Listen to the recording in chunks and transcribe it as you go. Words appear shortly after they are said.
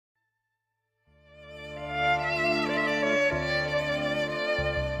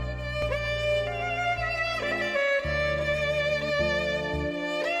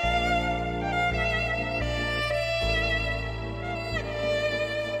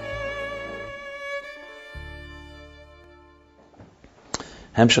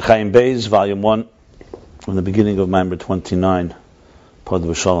Hemshech Chaim Beis, Volume 1, from the beginning of Maimer 29, Pod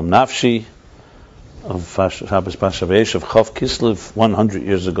V'Shalom Nafshi, of Shabbos Pasha V'Yesh, of Chav Kislev, 100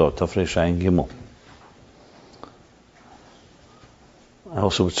 years ago, Tafrei Shayin Gimel. I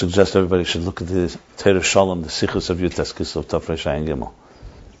also would suggest everybody should look at the Torah Shalom, the Sichos of Yutas Kislev, Tafrei Shayin Gimel.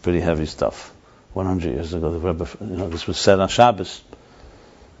 Pretty heavy stuff. 100 years ago, the Rebbe, this was said on Shabbos,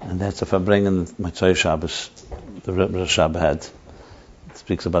 and that's if I bring in Motzei Shabbos, the Rebbe Rashab had. It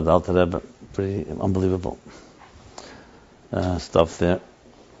speaks about the Alter Rebbe, pretty unbelievable stuff there.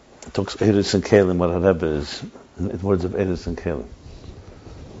 It talks Eretz and Kalim, what a Rebbe is, in words of Eretz and Kalim.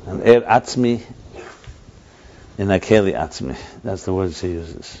 And Atzmi in Akeli Atzmi, that's the words he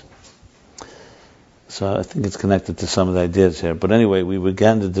uses. So I think it's connected to some of the ideas here. But anyway, we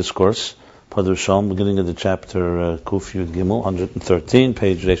began the discourse, Padr Shalom, beginning of the chapter Kuf Yud Gimel, 113,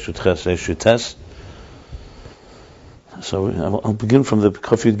 page Reshut Ches, Reshut Tes. So I'll begin from the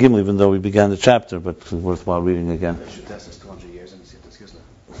Kuf Yud Gimel, even though we began the chapter, but it's worthwhile reading again. Reshut Tes is 200 years and Reshut Tes.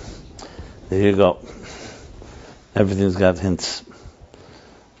 There you go. Everything's got hints.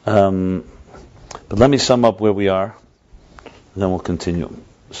 But let me sum up where we are, and then we'll continue.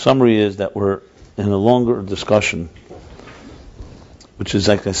 The summary is that we're in a longer discussion, which is,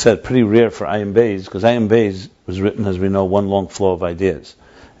 like I said, pretty rare for Ayin Beis, because Ayin Beis was written, as we know, one long flow of ideas.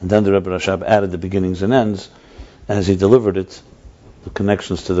 And then the Rebbe Rashab added the beginnings and ends, and as he delivered it, the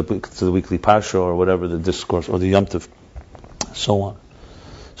connections to the weekly Pasha, or whatever the discourse, or the Yom Tov, so on.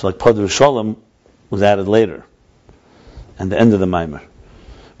 So like Padr Shalom was added later, and the end of the Maimer.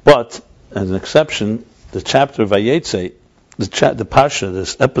 But, as an exception, the chapter of Vayetze, the Pasha,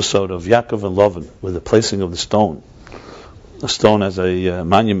 this episode of Yaakov and Lavan, with the placing of the stone as a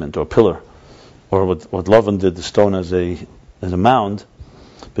monument or pillar, or what Lavan did, the stone as a mound,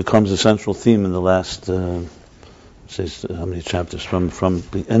 becomes a central theme in the last, how many chapters, from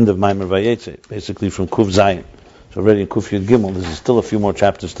the end of Maimer Vayetze, basically from Kuf Zayin. So already in Kuf Yud Gimel, there's still a few more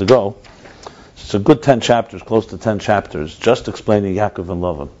chapters to go. So it's a good 10 chapters, close to 10 chapters, just explaining Yaakov and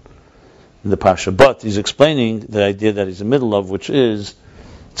Lavan in the Pasha. But he's explaining the idea that he's in the middle of, which is,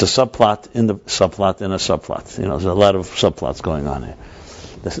 it's a subplot in a subplot. There's a lot of subplots going on here.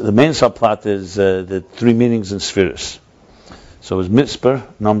 The main subplot is the three meanings in Spheres. So it was mitzper,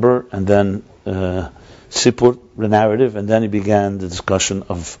 number, and then sipur, the narrative, and then he began the discussion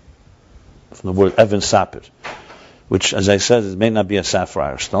from the word Evan Sapir, which, as I said, it may not be a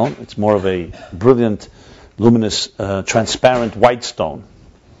sapphire stone. It's more of a brilliant, luminous, transparent white stone.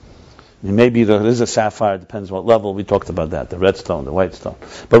 Maybe there is a sapphire, depends what level. We talked about that, the red stone, the white stone.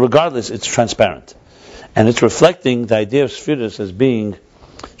 But regardless, it's transparent. And it's reflecting the idea of spheres as being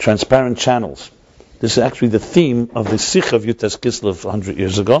transparent channels. This is actually the theme of the Sikh of Yutas Kislev 100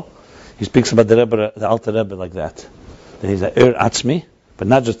 years ago. He speaks about the Alter Rebbe like that. That he's an Atzmi, but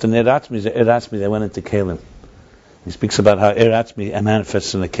not just an Atzmi, he's an Atzmi that went into Kalim. He speaks about how Atzmi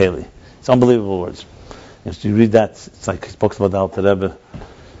manifests in the Keli. It's unbelievable words. If you read that, it's like he spoke about the Alter Rebbe,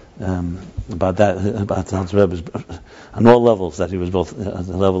 about the Alter Rebbe on all levels, that he was both at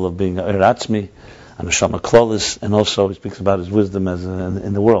the level of being Atzmi and a Shama Klolis, and also he speaks about his wisdom as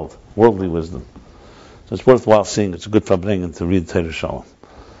in the world, worldly wisdom. So it's worthwhile seeing. It's a good farbrengen to read Torah Shalom.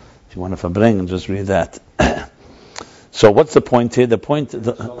 If you want to farbrengen, just read that. So what's the point here? The point...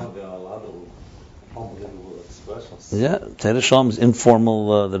 Torah Shalom is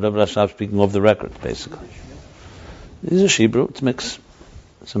informal, the Rebbe Rashab speaking off the record, basically. This is Hebrew, it's mix.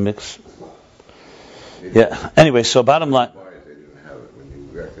 It's a mix. Yeah. Anyway, so bottom line.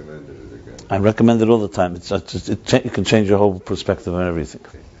 I recommend it all the time. It can change your whole perspective on everything.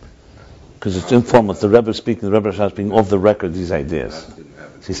 Because it's informal. It's the Rebbe speaking, the Rebbe Rashab speaking off the record these ideas.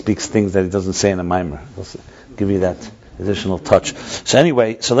 So he speaks things that he doesn't say in a mimer. He'll give you that additional touch. So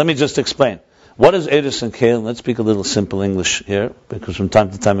anyway, let me just explain. What is Eretz and Kalim? Let's speak a little simple English here, because from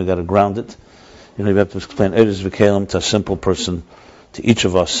time to time we've got to ground it. You have to explain Eretz V'Kalim to a simple person, to each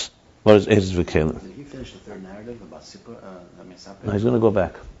of us. What is Eretz V'Kalim? Did he finish the third narrative about Sipur? No, he's going to go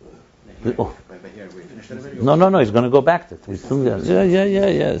back. Oh. Here, we finished it already? No, he's going to go back to it.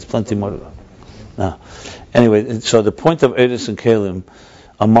 Yeah, there's plenty more to go. No. Anyway, so the point of Eretz and Kalim,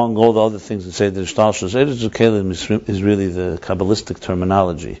 among all the other things that say the Shtalshus, Eretz V'Kalim is really the Kabbalistic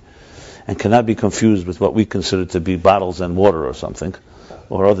terminology, and cannot be confused with what we consider to be bottles and water or something,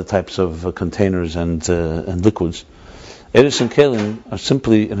 or other types of containers and liquids. Eretz and Kalim are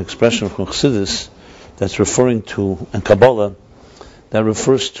simply an expression from Chassidus that's referring to, and Kabbalah, that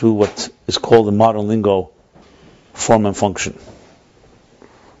refers to what is called in modern lingo form and function,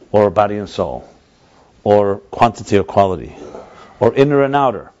 or body and soul, or quantity or quality, or inner and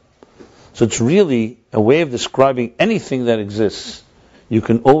outer. So it's really a way of describing anything that exists. you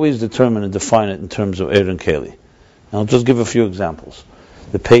can always determine and define it in terms of Er and Keli. And I'll just give a few examples.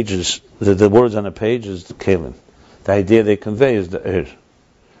 The pages, the words on a page is the Kelim. The idea they convey is the Er.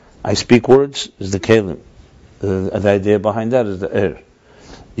 I speak words is the Kelim. The idea behind that is the Er.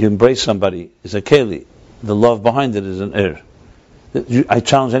 You embrace somebody is a Keli. The love behind it is an Er. I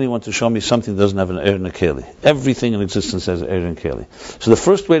challenge anyone to show me something that doesn't have an Er and a Keli. Everything in existence has an Er and Keli. So the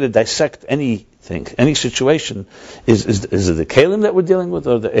first way to dissect anything, any situation, is it the Kelim that we're dealing with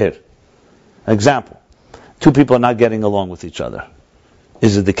or the Er? Example, two people are not getting along with each other.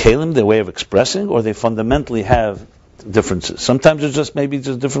 Is it the Kelim, their way of expressing, or they fundamentally have differences? Sometimes it's just maybe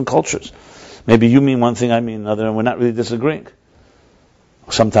just different cultures. Maybe you mean one thing, I mean another, and we're not really disagreeing.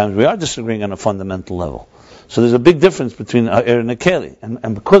 Sometimes we are disagreeing on a fundamental level. So there's a big difference between Er and a Keli,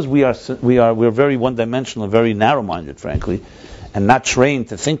 and because we're very one-dimensional, very narrow-minded, frankly, and not trained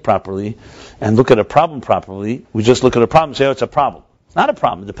to think properly and look at a problem properly. We just look at a problem and say, "Oh, it's a problem." It's not a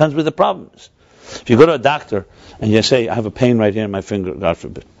problem. It depends where the problem is. If you go to a doctor and you say, "I have a pain right here in my finger," God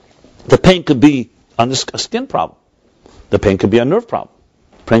forbid, the pain could be on a skin problem. The pain could be a nerve problem.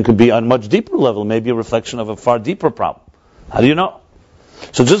 The pain could be on a much deeper level, maybe a reflection of a far deeper problem. How do you know?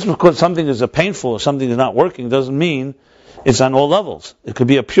 So just because something is painful or something is not working doesn't mean it's on all levels. It could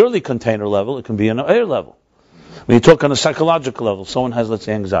be a purely container level. It can be an air level. When you talk on a psychological level, someone has, let's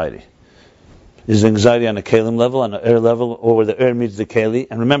say, anxiety. Is anxiety on a Kelim level, on an air level, or where the air meets the Keli?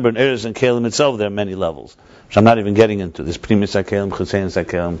 And remember, in airs and Kelim itself, there are many levels, which I'm not even getting into. There's Primis HaKelim, Chutzein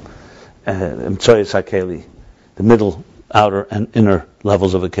HaKelim, Mtsoyes HaKeli, the middle, outer, and inner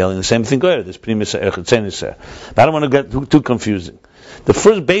levels of a Keli. And the same thing there. There's Primis HaEr, Chutzein HaEr. But I don't want to get too confusing. The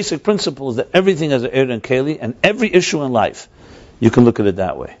first basic principle is that everything has an air and Keli, and every issue in life, you can look at it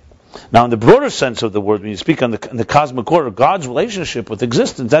that way. Now, in the broader sense of the word, when you speak on the cosmic order, God's relationship with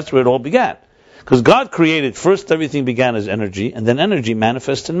existence, that's where it all began. Because God created, first everything began as energy, and then energy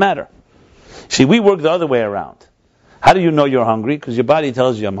manifests in matter. See, we work the other way around. How do you know you're hungry? Because your body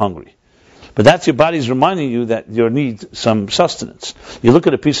tells you I'm hungry. But that's your body's reminding you that you need some sustenance. You look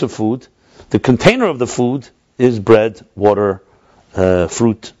at a piece of food, the container of the food is bread, water,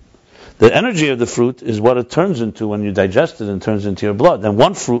 fruit. The energy of the fruit is what it turns into when you digest it and turns into your blood. Then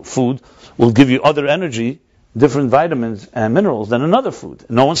one food will give you other energy, different vitamins and minerals than another food.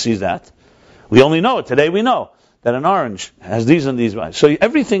 No one sees that. We only know it. Today we know that an orange has these and these. So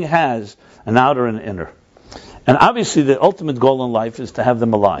everything has an outer and inner. And obviously the ultimate goal in life is to have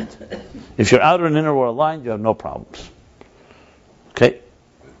them aligned. If your outer and inner were aligned, you have no problems. Okay?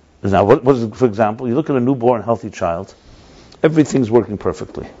 Now, what is it, for example, you look at a newborn healthy child, everything's working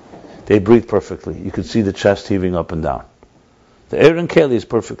perfectly. They breathe perfectly. You can see the chest heaving up and down. The air in Keli is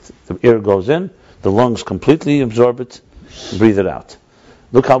perfect. The air goes in, the lungs completely absorb it, breathe it out.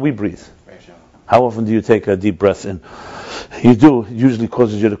 Look how we breathe. How often do you take a deep breath in? You do. It usually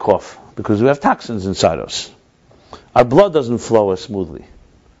causes you to cough because we have toxins inside us. Our blood doesn't flow as smoothly.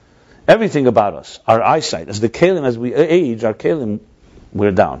 Everything about us, our eyesight, as we age, our kelim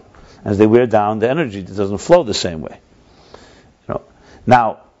wear down. As they wear down, the energy doesn't flow the same way.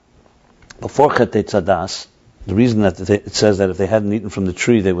 Now, before Chet Tzadas, the reason that it says that if they hadn't eaten from the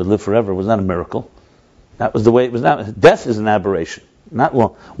tree, they would live forever was not a miracle. That was the way it was. Not. Death is an aberration. Not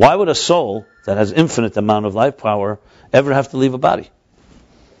well. Why would a soul that has infinite amount of life power ever have to leave a body?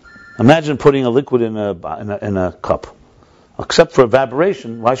 Imagine putting a liquid in a cup. Except for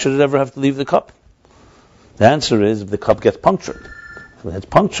evaporation, why should it ever have to leave the cup? The answer is if the cup gets punctured. If it gets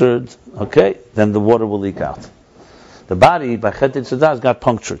punctured, okay, then the water will leak out. The body, by Chet Tzadas, got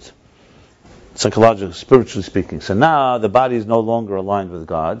punctured. Psychologically, spiritually speaking. So now the body is no longer aligned with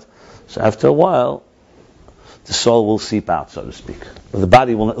God. So after a while, the soul will seep out, so to speak. But the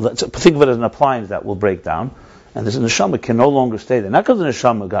body will, think of it as an appliance that will break down, and this neshama can no longer stay there. Not because the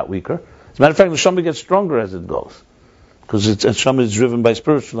neshama got weaker. As a matter of fact, the neshama gets stronger as it goes. Because the neshama is driven by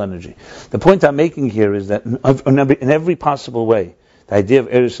spiritual energy. The point I'm making here is that in every possible way, the idea of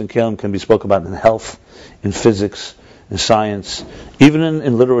Eris and Kelim can be spoken about in health, in physics, in science, even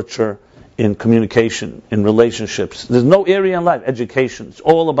in literature, in communication, in relationships. There's no area in life, education. It's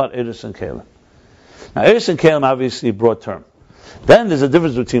all about Eris and Kelim. Now, Eris and Kelim obviously a broad term. Then there's a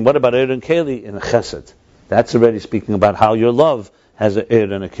difference between what about Er and Keli and a Chesed. That's already speaking about how your love has an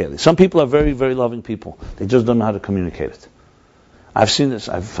Er and a Keli. Some people are very, very loving people. They just don't know how to communicate it. I've seen this.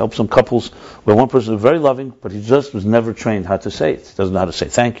 I've helped some couples where one person was very loving, but he just was never trained how to say it. Doesn't know how to say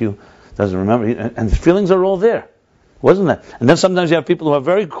thank you. Doesn't remember. And the feelings are all there. Wasn't that? And then sometimes you have people who are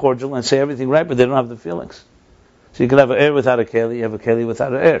very cordial and say everything right, but they don't have the feelings. So you can have an Er without a Keli, you have a Keli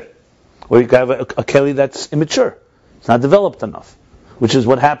without an Er. Or you can have a Keli that's immature. It's not developed enough. Which is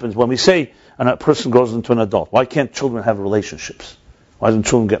what happens when we say a person grows into an adult. Why can't children have relationships? Why doesn't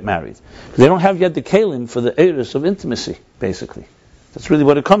children get married? Because they don't have yet the kelim for the eris of intimacy, basically. That's really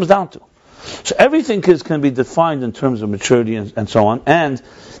what it comes down to. So everything can be defined in terms of maturity and so on. And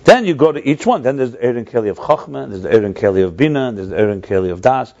then you go to each one. Then there's the Erin Keli of Chochmah, there's the Erin Keli of Bina, there's the Erin Keli of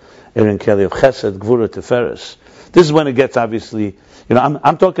Das, Erin Keli of Chesed, Gvura, Tiferes. This is when it gets obviously,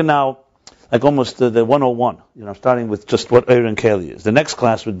 I'm talking now like almost the 101. Starting with just what Erin Keli is. The next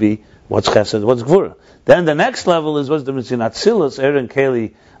class would be what's Chesed, what's Gvura. Then the next level is what's the difference between Atzilus, Erin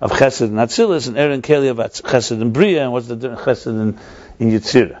Keli of Chesed and Atzilus, and Erin Keli of Chesed and Bria, and what's the difference Chesed in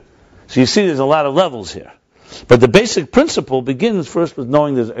Yitzirah. So you see there's a lot of levels here. But the basic principle begins first with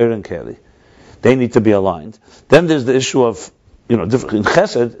knowing there's Erin Keli. They need to be aligned. Then there's the issue of, in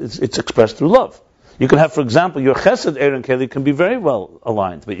Chesed, it's expressed through love. You can have, for example, your Chesed Erin Keli can be very well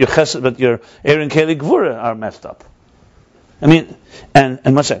aligned, but your Erin Keli Gvura are messed up. And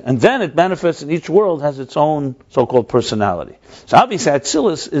then it manifests in each world has its own so-called personality. So obviously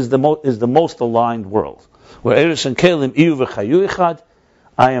Atzilus is the most aligned world, where Eris and Kelim Iyu v'chayu echad.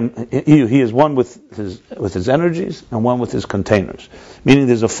 He is one with his energies and one with his containers. Meaning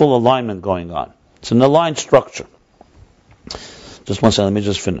there's a full alignment going on. It's an aligned structure. Just one second, let me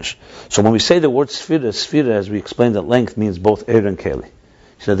just finish. So when we say the word Sphira, as we explained at length, means both Eir and Keli.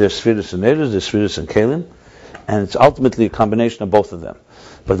 So there's Sphiras and Eirs, there's Sphiras and Kelim, and it's ultimately a combination of both of them.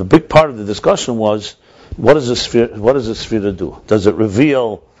 But the big part of the discussion was, what does a Sphira do? Does it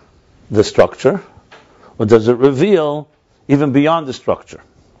reveal the structure, or does it reveal even beyond the structure?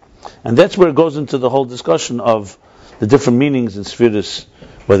 And that's where it goes into the whole discussion of the different meanings in Sphiras,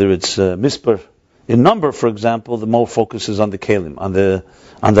 whether it's Mispar. In number, for example, the more focus is on the Kelim,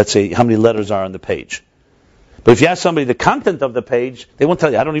 on let's say how many letters are on the page. But if you ask somebody the content of the page, they won't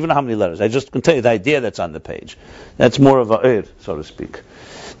tell you. I don't even know how many letters. I just can tell you the idea that's on the page. That's more of a eir, so to speak.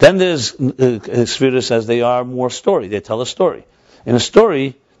 Then there's Sphiras as they are more story. They tell a story. In a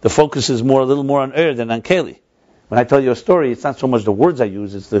story, the focus is a little more on eir than on Keli. When I tell you a story, it's not so much the words I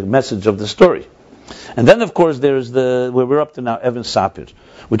use, it's the message of the story. And then, of course, there's where we're up to now, Evan Sapir,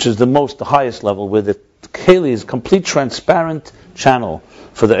 which is the highest level, where the Keli is complete transparent channel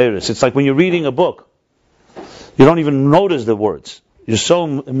for the Eris. It's like when you're reading a book, you don't even notice the words. You're so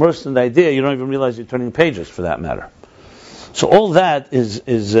immersed in the idea, you don't even realize you're turning pages, for that matter. So all that is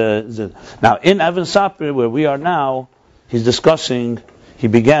now in Evan Sapir, where we are now, he's discussing. He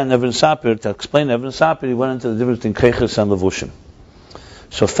began Evan Sapir to explain Evan Sapir. He went into the difference between Keiches and Levushim.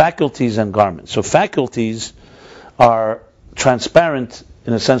 So faculties and garments. So faculties are transparent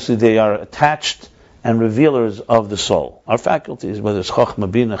in essentially they are attached and revealers of the soul. Our faculties, whether it's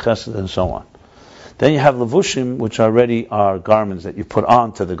Chochmah, Bina, Chesed, and so on. Then you have Levushim, which already are garments that you put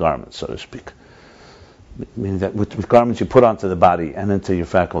onto the garments, so to speak. Meaning that with garments you put onto the body and into your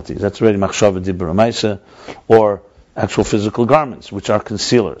faculties. That's already Machshava, Dibur, Maisa, or actual physical garments, which are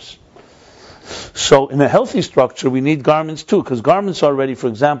concealers. So in a healthy structure, we need garments too, because garments are already, for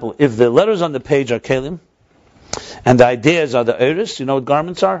example, if the letters on the page are Kelim, and the ideas are the Eiris, you know what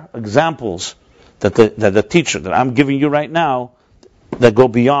garments are? Examples that the teacher, that I'm giving you right now, that go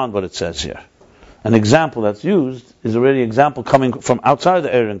beyond what it says here. An example that's used is already an example coming from outside the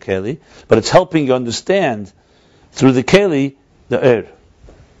Eir and Keli, but it's helping you understand through the Keli, the Eir.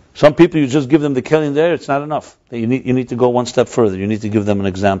 Some people, you just give them the Keli and the Eir, it's not enough. You need to go one step further. You need to give them an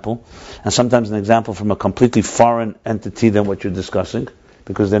example, and sometimes an example from a completely foreign entity than what you're discussing,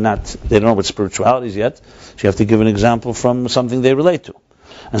 because they don't know what spirituality is yet. So you have to give an example from something they relate to.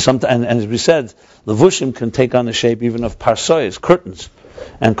 And as we said, Levushim can take on the shape even of parsois, curtains.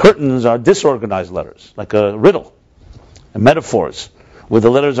 And curtains are disorganized letters, like a riddle, and metaphors, where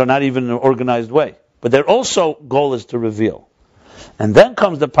the letters are not even in an organized way. But their also goal is to reveal. And then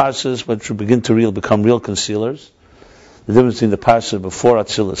comes the parsas, which will begin to become real concealers. The difference between the parsa before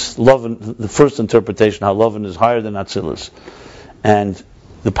Atzilus, the first interpretation, how Lovin is higher than Atzilus, and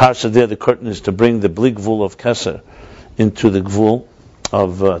the parsa there, the curtain is to bring the bli gvul of Keser into the gvul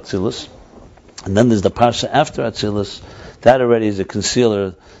of Atzilus. And then there's the parsa after Atzilus. That already is a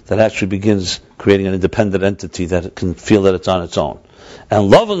concealer that actually begins creating an independent entity that can feel that it's on its own. And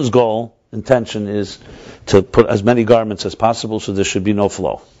Lovin's intention is to put as many garments as possible so there should be no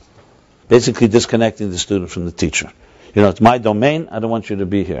flow. Basically disconnecting the student from the teacher. It's my domain, I don't want you to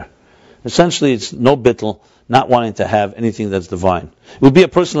be here. Essentially, it's no bittul, not wanting to have anything that's divine. It would be a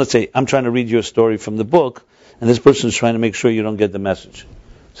person, let's say, I'm trying to read your story from the book, and this person is trying to make sure you don't get the message.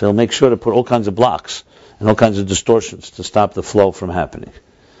 So he'll make sure to put all kinds of blocks and all kinds of distortions to stop the flow from happening.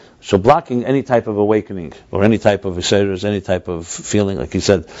 So blocking any type of awakening, or any type of Iseirus, any type of feeling, like he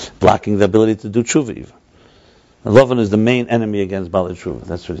said, blocking the ability to do tshuva even. Lovin is the main enemy against Baalei Tshuva.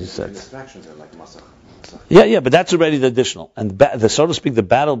 That's what he said. Distractions are like masach. Yeah, but that's already the additional. And so to speak, the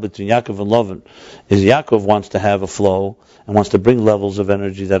battle between Yaakov and Lavan is Yaakov wants to have a flow and wants to bring levels of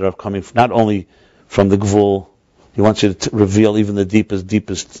energy that are coming not only from the Gvul, he wants you to reveal even the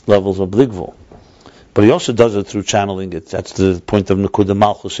deepest levels of the Gvul. But he also does it through channeling it. That's the point of Nekuda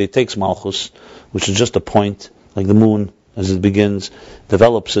Malchus. So he takes Malchus, which is just a point, like the moon, as it begins,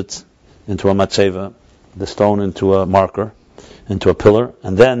 develops it into a matzeva, the stone into a marker, into a pillar,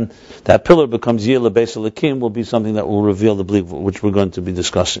 and then that pillar becomes Yeh Lebeis Elokim, will be something that will reveal the Bli Gvul, which we're going to be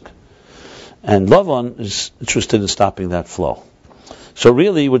discussing. And Lavan is interested in stopping that flow. So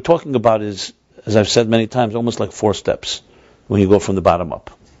really, we're talking about is, as I've said many times, almost like 4 steps when you go from the bottom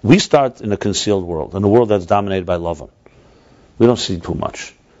up. We start in a concealed world, in a world that's dominated by Lavan. We don't see too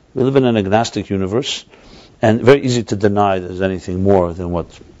much. We live in an agnostic universe, and very easy to deny there's anything more than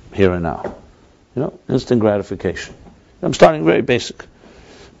what's here and now. Instant gratification. I'm starting very basic.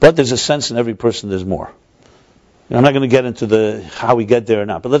 But there's a sense in every person there's more. I'm not going to get into how we get there or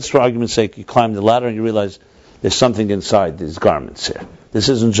not, but let's, for argument's sake, you climb the ladder and you realize there's something inside these garments here. This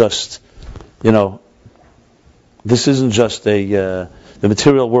isn't just, the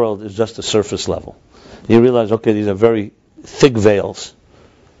material world is just a surface level. You realize, okay, these are very thick veils,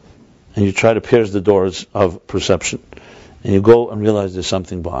 and you try to pierce the doors of perception, and you go and realize there's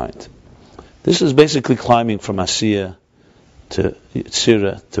something behind. This is basically climbing from Asiya to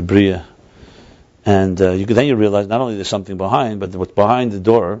Yitzira to Bria, and then you realize not only there's something behind, but what's behind the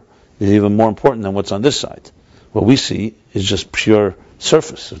door is even more important than what's on this side. What we see is just pure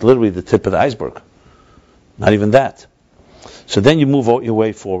surface. It's literally the tip of the iceberg. Not even that. So then you move your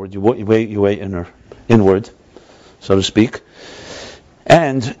way forward, you your way inward, so to speak,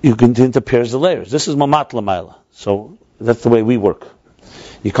 and you continue to pierce the layers. This is Mamat Lamaila. So that's the way we work.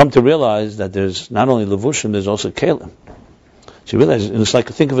 You come to realize that there's not only Levushim, there's also Kalim. So you realize, and it's like,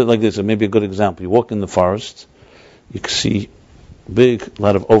 think of it like this, it may be a good example. You walk in the forest, you can see a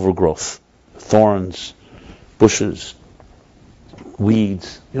lot of overgrowth, thorns, bushes,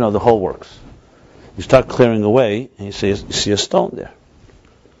 weeds, the whole works. You start clearing away, and you see a stone there.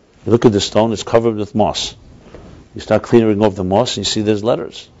 You look at the stone, it's covered with moss. You start clearing off the moss, and you see there's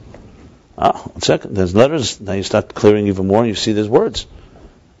letters. 1 second, there's letters. Now you start clearing even more, and you see there's words.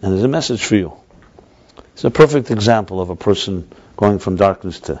 And there's a message for you. It's a perfect example of a person going from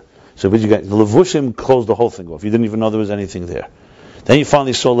darkness to... So what you got? The Levushim closed the whole thing off. You didn't even know there was anything there. Then you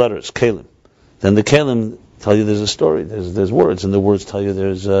finally saw letters, Kalim. Then the Kalim tell you there's a story, there's words, and the words tell you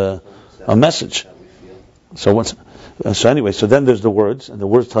there's a message. So then there's the words, and the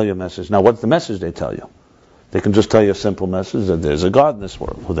words tell you a message. Now what's the message they tell you? They can just tell you a simple message that there's a God in this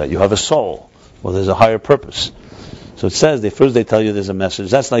world, or that you have a soul, or there's a higher purpose. So it says, first they tell you there's a message.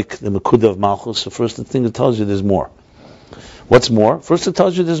 That's like the Mekuda of Malchus. The first thing that tells you there's more. What's more? First it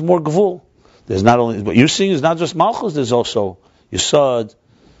tells you there's more Gvul. There's not only, what you're seeing is not just Malchus, there's also Yesod,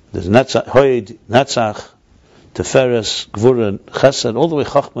 there's Hoid, Netzach, Teferes, Gvura, Chesed, all the way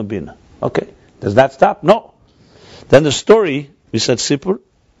Chachma Bina. Okay. Does that stop? No. Then the story, we said Sipur,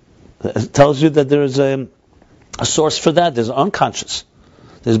 tells you that there is a source for that. There's unconscious.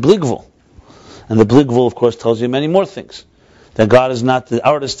 There's Bli Gvul. And the Bli Gvul, of course, tells you many more things. That God is not, the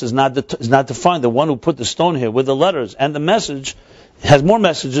artist is not defined. The one who put the stone here with the letters and the message has more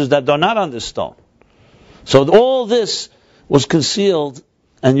messages that are not on this stone. So all this was concealed,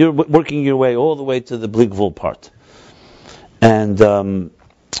 and you're working your way all the way to the Bli Gvul part. And then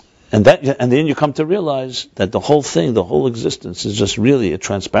you come to realize that the whole thing, the whole existence, is just really a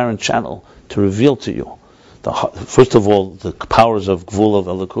transparent channel to reveal to you, first of all, the powers of Gvul of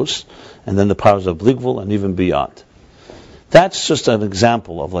Elokus, and then the powers of Bli Gvul, and even beyond. That's just an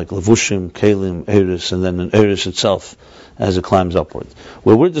example of like Levushim, Kalim, Eris, and then an Eris itself as it climbs upward.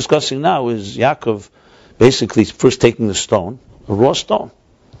 What we're discussing now is Yaakov basically first taking the stone, a raw stone.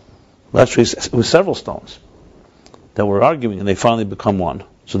 Well, actually, it was several stones that were arguing, and they finally become one.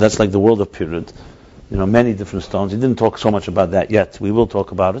 So that's like the world of Pirid. Many different stones. He didn't talk so much about that yet. We will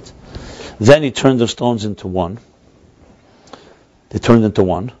talk about it. Then he turned the stones into one. They turned into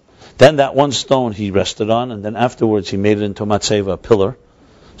one. Then that one stone he rested on, and then afterwards he made it into a matzeva, a pillar.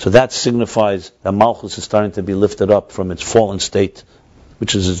 So that signifies that Malchus is starting to be lifted up from its fallen state,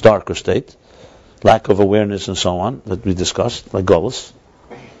 which is its darker state, lack of awareness and so on, that we discussed, like Golus.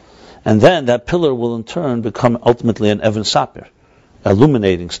 And then that pillar will in turn become ultimately an Evan Sapir,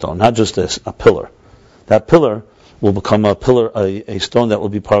 illuminating stone, not just a pillar. That pillar will become a stone that will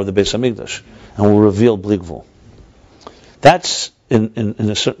be part of the Beis Hamikdash, and will reveal Bli Gvul. That's in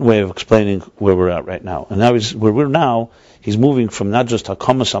a certain way of explaining where we're at right now. And now where we're now, he's moving from not just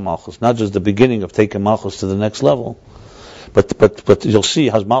Hakamas HaMalchus, not just the beginning of taking Malchus to the next level, But you'll see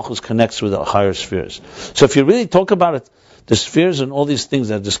how Malchus connects with the higher spheres. So if you really talk about it, the spheres and all these things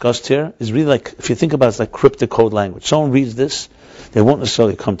that are discussed here is really like, if you think about it, it's like cryptic code language. Someone reads this, they won't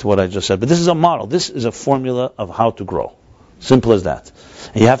necessarily come to what I just said. But this is a model. This is a formula of how to grow. Simple as that.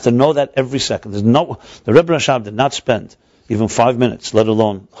 And you have to know that every second. The Rebbe Rashab did not spend even 5 minutes, let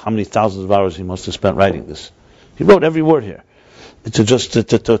alone how many thousands of hours he must have spent writing this. He wrote every word here.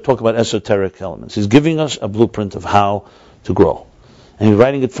 To talk about esoteric elements. He's giving us a blueprint of how to grow. And he's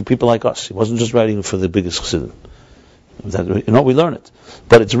writing it for people like us. He wasn't just writing it for the biggest chassidim. We learn it.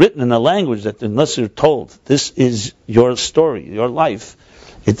 But it's written in a language that unless you're told, this is your story, your life,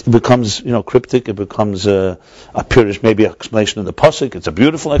 it becomes, cryptic, it becomes a purish, maybe an explanation of the pasuk, it's a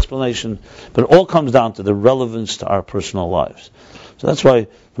beautiful explanation, but it all comes down to the relevance to our personal lives. So that's why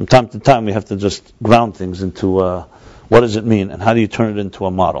from time to time we have to just ground things into what does it mean and how do you turn it into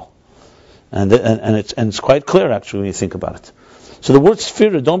a model. And it's quite clear actually when you think about it. So the word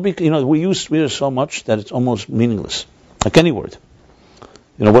sphere, don't be, we use sphere so much that it's almost meaningless. Like any word.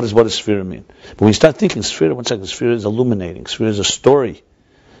 What does sphere mean? But when you start thinking sphere, one second, sphere is illuminating, sphere is a story,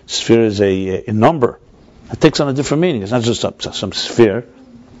 sphere is a number. It takes on a different meaning. It's not just some sphere.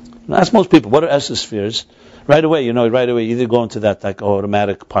 Ask most people, what are Esses spheres? Right away, either go into that like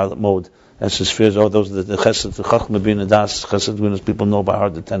automatic pilot mode. Esses spheres, those are the chesed, the chachma, bina, das, chesed, people know by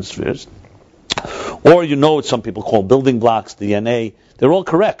heart the 10 spheres. Or what some people call building blocks, DNA. They're all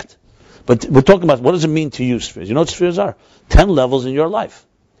correct. But we're talking about what does it mean to use spheres. You know what spheres are? 10 levels in your life.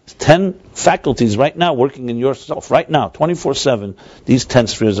 10 faculties right now working in yourself. Right now, 24/7, these 10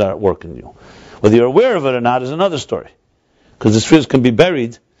 spheres are at work in you. Whether you're aware of it or not is another story. Because the spheres can be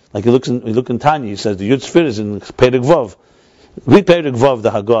buried. Like you look in Tanya, he says the Yud sphere is in Perek Vav. Read Perek Vav,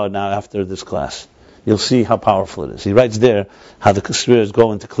 the Haggadah, now after this class. You'll see how powerful it is. He writes there how the spheres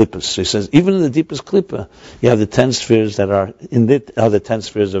go into klippas. So he says, even in the deepest klippa, you have the 10 spheres that are in it, are the 10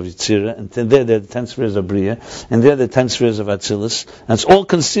 spheres of Yitzira, and there they're the 10 spheres of Bria, and there the 10 spheres of Atzilus, and it's all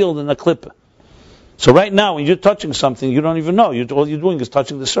concealed in the klippa. So right now, when you're touching something, you don't even know. All you're doing is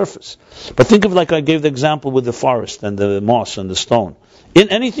touching the surface. But think of it like I gave the example with the forest and the moss and the stone. In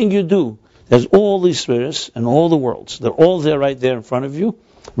anything you do, there's all these spheres and all the worlds. They're all there right there in front of you,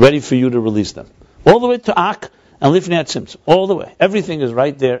 ready for you to release them. All the way to Ak and Lifnei Tzimtzum. All the way. Everything is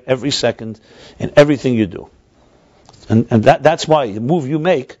right there, every second, in everything you do. And that's why the move you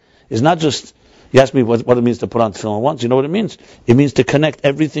make is not just, you ask me what it means to put on tefillin once. You know what it means? It means to connect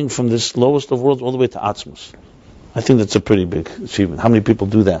everything from this lowest of worlds all the way to Atzmus. I think that's a pretty big achievement. How many people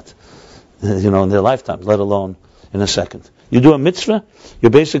do that? In their lifetimes, let alone in a second. You do a mitzvah, you're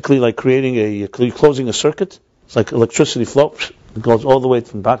basically like you're closing a circuit. It's like electricity flow. It goes all the way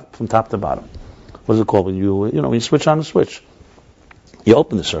from top to bottom. What is it called when you switch on the switch? You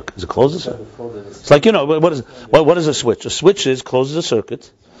open the circuit. Does it close the circuit? It's like, what is a switch? A switch closes a circuit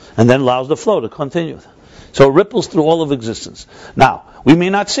and then allows the flow to continue. So it ripples through all of existence. Now, we may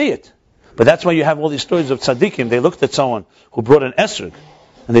not see it, but that's why you have all these stories of tzaddikim. They looked at someone who brought an esrog,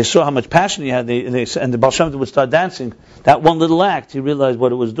 and they saw how much passion he had, and the Baal Shem Tov would start dancing. That one little act, he realized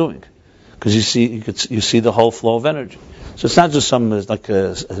what it was doing. Because you see the whole flow of energy. So it's not just some like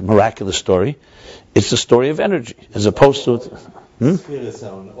a miraculous story. It's the story of energy, as opposed to... Spheres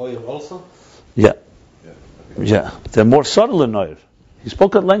are on oil also? Yeah. They're more subtle in oil. He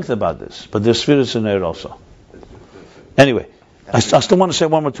spoke at length about this, but there's spheres in oil also. Anyway, I still want to say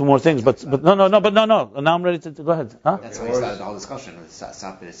one or two more things, but no. Now I'm ready to go ahead. Huh? That's why we started the whole discussion with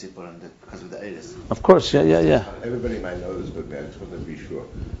Sapir, Sipur, and because of the Eris. Of course, yeah. Everybody might know this, but I just want to be sure.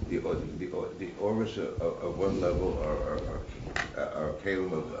 The orbits of one level are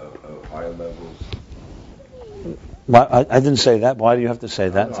Kalim of higher levels. Well, I didn't say that. Why do you have to say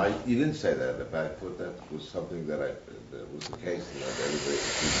that? No, you didn't say that. In fact, I thought that was something that was the case.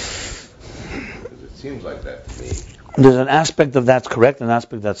 Because it seems like that to me. There's an aspect of that's correct, and an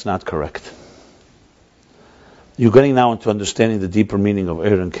aspect that's not correct. You're getting now into understanding the deeper meaning of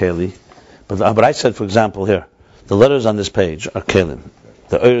Er and Keli. But I said, for example, here, the letters on this page are Kelim.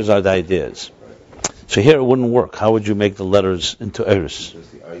 The Ers are the ideas. So here it wouldn't work. How would you make the letters into Ers? Because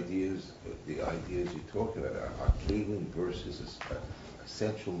the ideas you're talking about are Kelim versus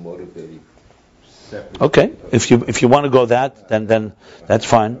essential motivating separate. Okay, if you want to go that, then that's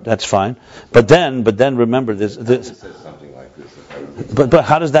fine. But then remember this. Says something like this. But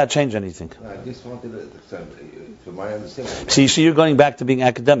how does that change anything? I just wanted to, for my understanding. See, you're going back to being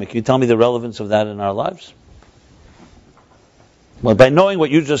academic. You tell me the relevance of that in our lives. Well, by knowing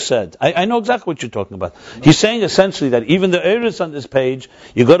what you just said, I know exactly what you're talking about. He's saying essentially that even the Eris on this page,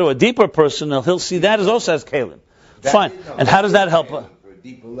 you go to a deeper person, and he'll see that as also as Kalim. Fine. And how does that help?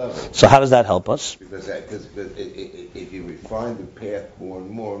 deeper level. So how does that help us? Because if you refine the path more and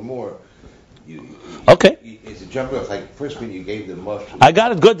more and more, Okay. It's a jump off. Like first when you gave the mushroom. I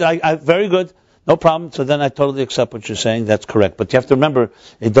got it. Good. I very good. No problem. So then I totally accept what you're saying. That's correct. But you have to remember,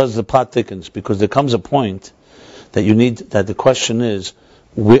 it does the plot thickens, because there comes a point that you need, that the question is,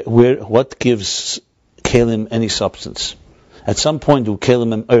 what gives Kalim any substance? At some point, do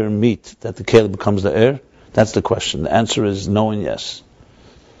Kalim and Ur meet, that the Kalim becomes the Ur? That's the question. The answer is no and yes.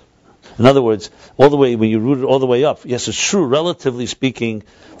 In other words, all the way, when you root it all the way up, yes, it's true, relatively speaking,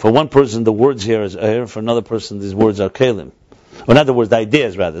 for one person the words here is Ur, for another person these words are Kalim. Or in other words, the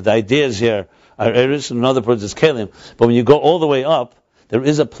ideas here are Eris, and another person is Kalim. But when you go all the way up, there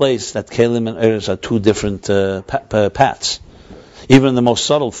is a place that Kalim and Eris are two different paths, even in the most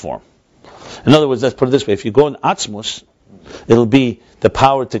subtle form. In other words, let's put it this way, if you go in Atzmus, it'll be the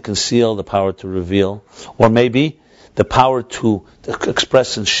power to conceal, the power to reveal, or maybe the power to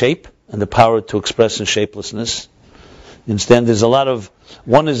express in shape, and the power to express in shapelessness. You understand? There's a lot of,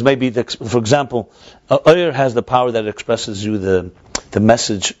 one is maybe, for example, Ur has the power that expresses you the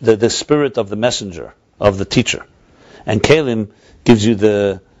message, the spirit of the messenger, of the teacher. And Kalim gives you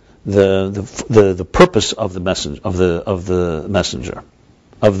the purpose of the message, of the messenger,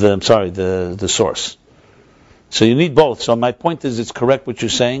 the source. So you need both. So my point is, it's correct what you're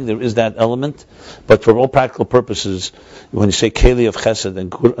saying. There is that element, but for all practical purposes, when you say Keli of Chesed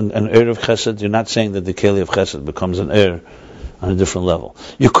and Ur of Chesed, you're not saying that the Keli of Chesed becomes an Ur on a different level.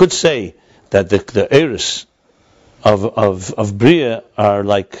 You could say that the Eris of Bria are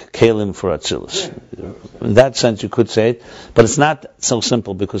like Kalim for Atzilus. In that sense, you could say it, but it's not so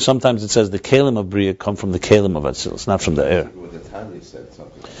simple, because sometimes it says the Kalim of Bria come from the Kalim of Atzilus, not from the Ur. With the Tanya said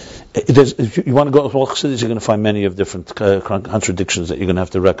something. If you want to go to all Chassidus, you're going to find many of different contradictions that you're going to have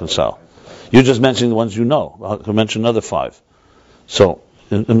to reconcile. You're just mentioning the ones you know. I'll mention another 5. So,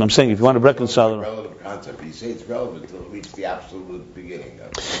 and I'm saying, if you want to reconcile... It's a relative concept. You say it's relevant until it reaches the absolute beginning of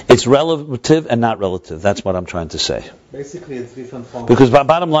it. It's relative and not relative. That's what I'm trying to say. Basically, it's different forms. Because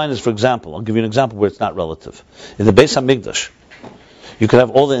bottom line is, for example, I'll give you an example where it's not relative. In the Beis HaMikdash, you could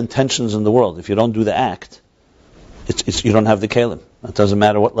have all the intentions in the world. If you don't do the act, you don't have the kelim. It doesn't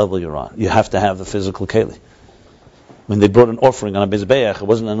matter what level you're on. You have to have the physical keli. When they brought an offering on a mizbeach, it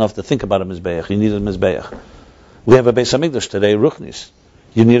wasn't enough to think about a mizbeach. You needed a mizbeach. We have a Beis HaMikdash today, Ruchnis.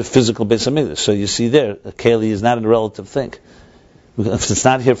 You need a physical Beis HaMikdash. So you see there, a keli is not a relative thing. If it's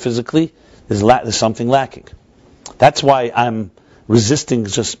not here physically, there's something lacking. That's why I'm resisting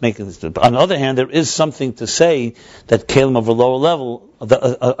just making this. But on the other hand, there is something to say that kelim of a lower level,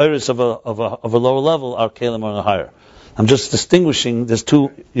 the iris of a lower level, are kelim on a higher. I'm just distinguishing. There's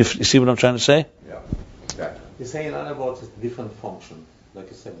two. You see what I'm trying to say? Yeah. Exactly. You're saying in other words, it's different function, like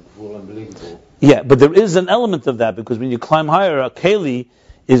you said, full unbelievable. Yeah, but there is an element of that, because when you climb higher, a keli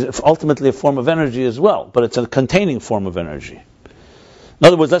is ultimately a form of energy as well, but it's a containing form of energy. In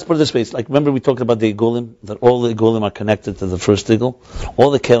other words, let's put it this way. It's like, remember we talked about the igulim, that all the igulim are connected to the first igul?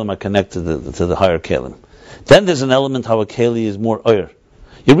 All the kelim are connected to the higher kelim. Then there's an element how a keli is more oyer.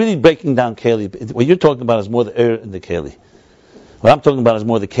 You're really breaking down keli. What you're talking about is more the oyer in the keli. What I'm talking about is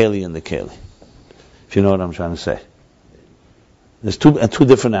more the keli in the keli. If you know what I'm trying to say. There's two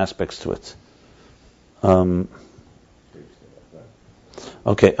different aspects to it.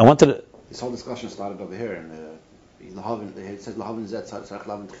 Okay, I wanted to... This whole discussion started over here, and it says Lahavin Zet Tzarech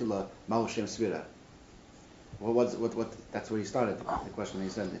Lahavin Tchila Ma'u Shem Svira. What? That's where he started. The question he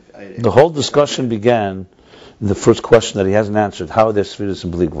said. The whole discussion began in the first question that he hasn't answered. How are there Sviras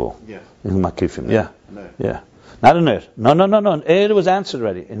in Bligvul? Yeah. In Makifim. Yeah. No. Yeah. Not in Ner. No. In Ner was answered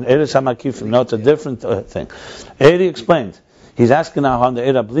already. In Ner is HaMakifim. No, it's a different thing. Eri explained. He's asking now how in the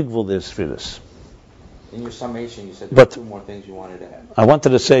Ner Bligvul there's Sviras. In your summation, you said there were 2 more things you wanted to add. I wanted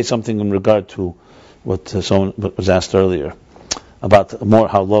to say something in regard to what someone was asked earlier about more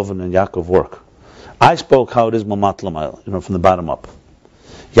how Lavan and Yaakov work. I spoke how it is Mamat Lamayl, from the bottom up.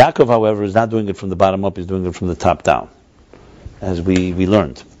 Yaakov, however, is not doing it from the bottom up, he's doing it from the top down, as we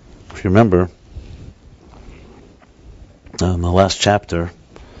learned. If you remember, in the last chapter,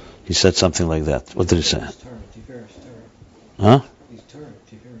 he said something like that. What did he say? Huh?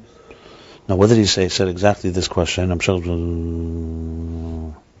 Now, what did he say? He said exactly this question. I'm sure. Do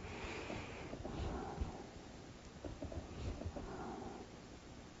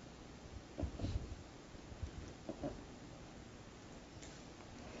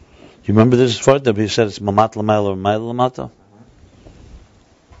you remember this word that he said it's mamat lamayla or mayla lamata?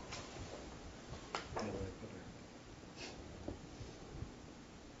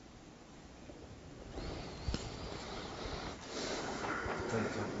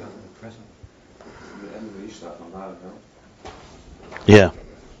 Yeah.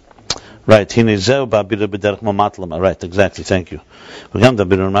 Right. Right, exactly, thank you. Right.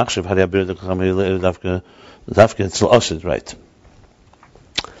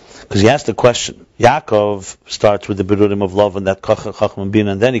 Because he asked the question. Yaakov starts with the Berurim of love and that Chacham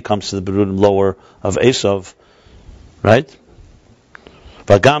Bina, and then he comes to the Berurim lower of Esav, right?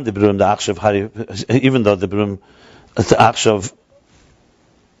 Vagam the Berurim, the Achshav, even though the Berurim, the Achshav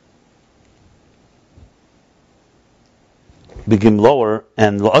begin lower,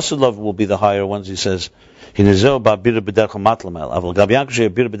 and La'asulav will be the higher ones, he says,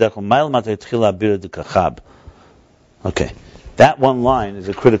 okay, that one line is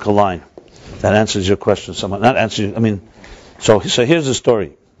a critical line. That answers your question somewhat. Not answers, I mean, so here's the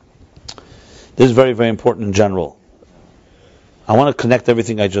story. This is very, very important in general. I want to connect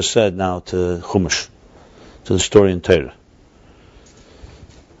everything I just said now to Chumash, to the story in Torah.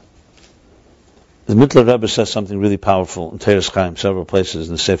 The Mittler Rebbe says something really powerful in Torah Chaim, several places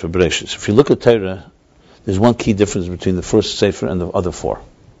in the Sefer Bereshis. If you look at Torah, there's one key difference between the first Sefer and the other four.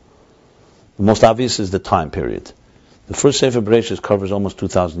 The most obvious is the time period. The first Sefer Bereshis covers almost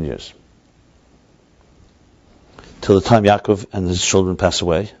 2,000 years. Till the time Yaakov and his children pass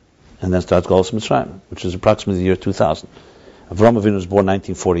away, and then starts Golus Mitzrayim, which is approximately the year 2000. Avraham Avinu was born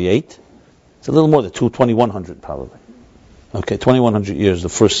 1948. It's a little more than 2100 probably. Okay, 2100 years, the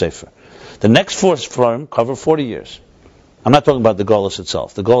first Sefer. The next four Sfarim cover 40 years. I'm not talking about the Golus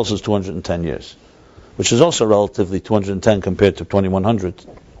itself. The Golus is 210 years, which is also relatively 210 compared to 2100.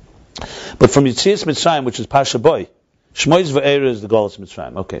 But from Yetzias Mitzrayim, which is Pasha Boy, Shmois Ve'era is the Golus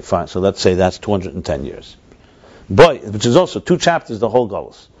Mitzrayim. Okay, fine. So let's say that's 210 years. Boy, which is also 2 chapters, the whole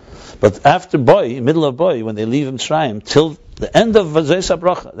Golus. But after Boy, middle of Boy, when they leave Mitzrayim, till the end of Vazei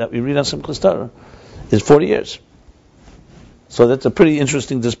Sabracha, that we read on Simchas Torah, is 40 years. So that's a pretty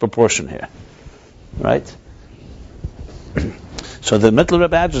interesting disproportion here. Right? So the Mittler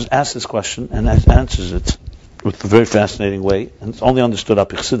Rebbe asks this question and answers it with a very fascinating way. And it's only understood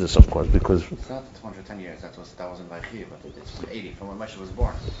up Chassidus, of course, because... It's not 210 years, that wasn't Vaychi, but it's from 80, from when Moshe was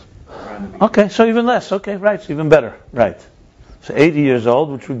born. Okay, so even less. Okay, right, so even better. Right. So 80 years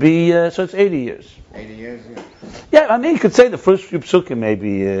old, which would be, so it's 80 years. 80 years, yeah. Yeah, I mean, you could say the first few psukim maybe...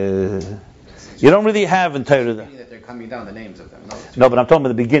 you don't really have in Torah... that they're coming down, the names of them. No, but I'm talking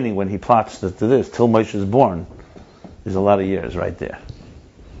about the beginning, when he plots to this, till Moshe is born. There's a lot of years right there.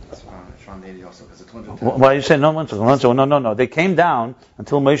 It's around 80 also, because it's 210. Why are you saying no? No. They came down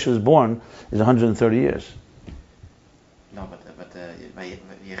until Moshe was born is 130 years. No, but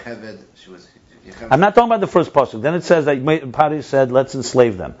Yecheved, she was... I'm not talking about the first pasuk. Then it says that Pari said, let's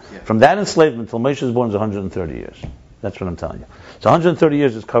enslave them. Yeah. From that enslavement until Moshe was born is 130 years. That's what I'm telling you. So 130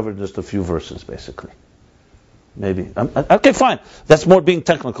 years is covered in just a few verses, basically. Maybe. Okay, fine. That's more being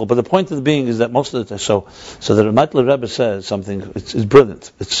technical. But the point of the being is that most of the time, so the Mittler Rebbe says something. It's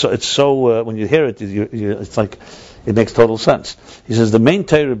brilliant. It's so when you hear it, it's like it makes total sense. He says the main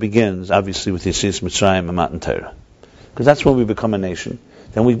Torah begins obviously with Yetzias Mitzrayim and Matan Torah, because that's when we become a nation.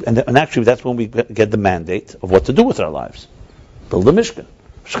 Then and actually that's when we get the mandate of what to do with our lives. Build a Mishkan,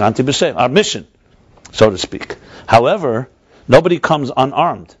 Shkanti B'Seim, our mission, so to speak. However, nobody comes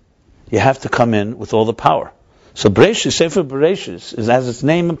unarmed. You have to come in with all the power. So Bereshis, Sefer Bereshis, is as its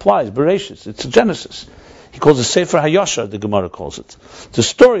name implies, Bereshis. It's a Genesis. He calls it Sefer HaYashar, the Gemara calls it. The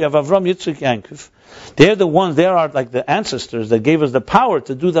story of Avram, Yitzchak, Yankov. They're the ones, they are like the ancestors that gave us the power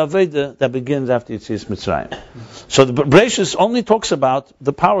to do the Aveda that begins after Yetzias Mitzrayim. So the Bereshis only talks about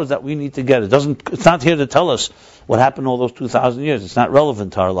the powers that we need to get. It's not here to tell us what happened all those 2,000 years. It's not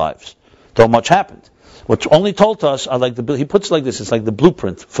relevant to our lives. Though much happened. What's only told to us are like he puts it like this, it's like the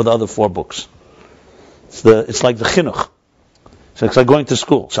blueprint for the other 4 books. It's like the chinuch. So it's like going to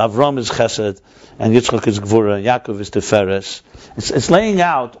school. So Avram is chesed, and Yitzchak is gvura, and Yaakov is teferes. It's laying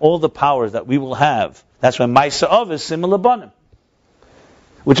out all the powers that we will have. That's why Ma'aseh Av is similar banim.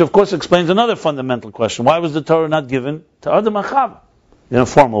 Which of course explains another fundamental question. Why was the Torah not given to Adam and Chava in a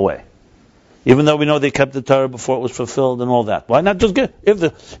formal way? Even though we know they kept the Torah before it was fulfilled and all that. Why not just give?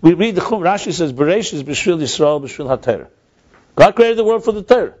 We read the Chum, Rashi says, Bereshis b'shvil Yisrael b'shvil HaTorah. God created the world for the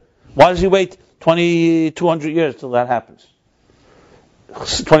Torah. Why does He wait 200 years till that happens?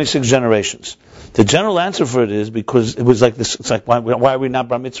 26 generations. The general answer for it is because it was like this. It's like why are we not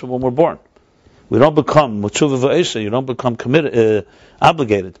bar mitzvah when we're born? We don't become mitzvah v'esa. You don't become committed,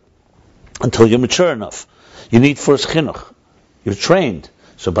 obligated until you're mature enough. You need first chinuch. You're trained.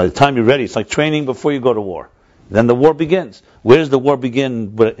 So by the time you're ready, it's like training before you go to war. Then the war begins. Where does the war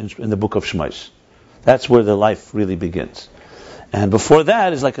begin? In the book of Shmos. That's where the life really begins. And before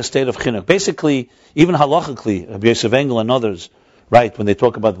that is like a state of chinuch. Basically, even halachically, Rabbi Yosef Engel and others right, when they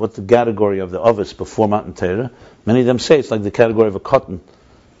talk about what's the category of the Ovis before Matan Torah, many of them say it's like the category of a cotton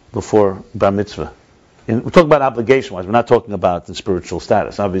before Bar Mitzvah. We're talking about obligation-wise. We're not talking about the spiritual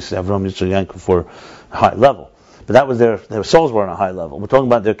status. Obviously, Avram, Yitzchak, Yaakov were a high level, but that was their souls were on a high level. We're talking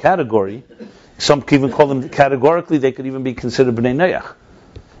about their category. Some even call them categorically. They could even be considered b'nei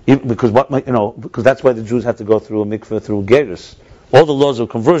Noach, because that's why the Jews had to go through a mikveh through Gerus. All the laws of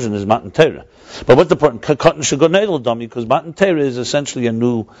conversion is Matan Torah. But what's the point? Cotton should go Neidl Dami, because Matan Torah is essentially a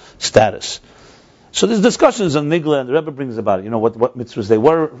new status. So there's discussions on Nigla, and the Rebbe brings about it, what mitzvahs they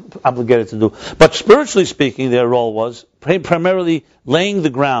were obligated to do. But spiritually speaking, their role was primarily laying the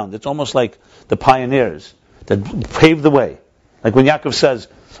ground. It's almost like the pioneers that paved the way. Like when Yaakov says,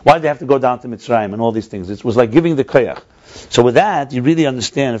 why did they have to go down to Mitzrayim and all these things? It was like giving the koyach. So with that, you really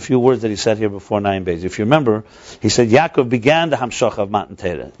understand a few words that he said here before 9 Beis. If you remember, he said Yaakov began the Hamshach of Matan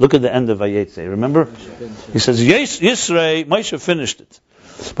Torah. Look at the end of Vayetze. Remember? He says Yisrei, Moshe finished it.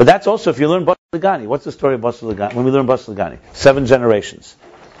 But that's also, if you learn Bas Lagani, what's the story of Bas Lagani? When we learn Bas Lagani, 7 generations.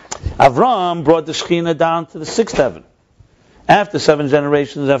 Avram brought the Shekhinah down to the 6th heaven. After 7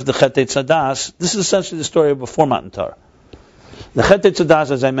 generations, after the Chet Tzadas, this is essentially the story of before Matan Torah. The Chet Tzadas,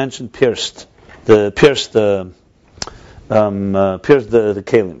 as I mentioned, pierced the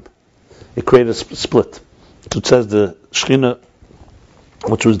Kalim. It created a split. So it says the Shekhinah,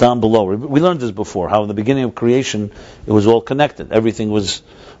 which was down below. We learned this before, how in the beginning of creation, it was all connected. Everything was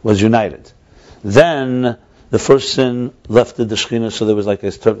united. Then, the first sin left the Shekhinah, so there was like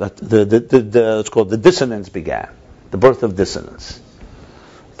it's called the dissonance began. The birth of dissonance.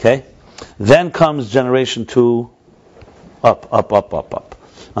 Okay? Then comes generation 2, up.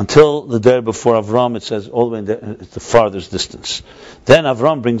 Until the day before Avram, it says all the way it's the farthest distance. Then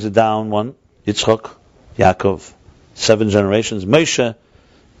Avram brings it down 1, Yitzchak, Yaakov, 7 generations, Moshe,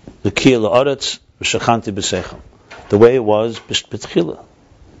 the Kiyah La'aretz, V'shachanti B'sechem. The way it was, B'tchila.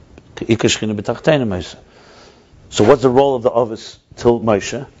 Ikashchina B'tachteina Moshe. So what's the role of the Ovis till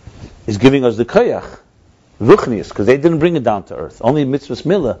Moshe? Is giving us the Koyach, Ruchnius, because they didn't bring it down to earth. Only Mitzvahs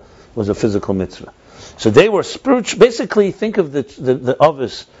Milah was a physical mitzvah. So they were spiritual. Basically, think of the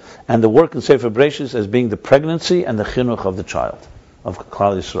Ovis and the work in Sefer Bereshis as being the pregnancy and the chinuch of the child, of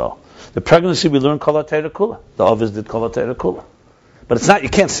Klal Yisrael. The pregnancy we learn Kol HaTorah Kula. The Ovis did Kol HaTorah Kula. But it's not, you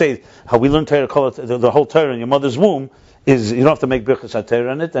can't say how we learn Torah, the whole Torah in your mother's womb is, you don't have to make Birchas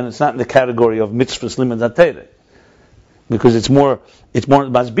HaTorah in it, and it's not in the category of Mitzvahs Limud HaTorah. Because it's more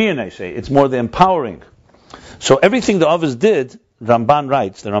Masbiyan, I say. It's more the empowering. So everything the Ovis did, the Ramban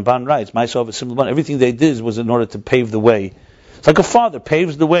writes, Ma'aseh Ovis Simul Ban, everything they did was in order to pave the way. It's like a father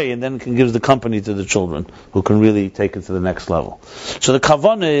paves the way and then gives the company to the children who can really take it to the next level. So the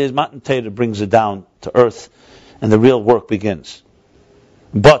Kavanah is, Matan Torah brings it down to earth and the real work begins.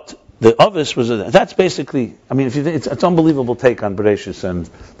 But the Ovis that's basically, it's an unbelievable take on Bereshis and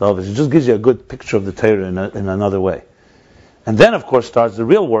the Ovis. It just gives you a good picture of the Torah in another way. And then, of course, starts the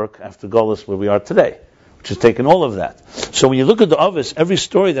real work after Golus, where we are today, which has taken all of that. So when you look at the Ovis, every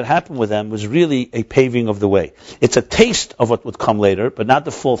story that happened with them was really a paving of the way. It's a taste of what would come later, but not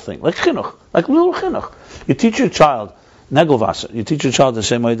the full thing. Like chinuch, like little chinuch. You teach your child negelvasa, you teach your child the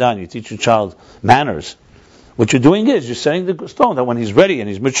same Moedan, you teach your child manners. What you're doing is, you're setting the stone that when he's ready and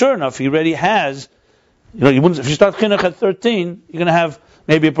he's mature enough, he already has, if you start chinuch at 13, you're going to have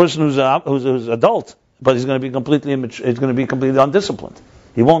maybe a person who's adult, but he's going to be completely undisciplined.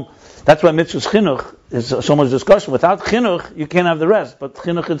 He won't. That's why mitzvah's chinuch is so much discussion. Without chinuch, you can't have the rest. But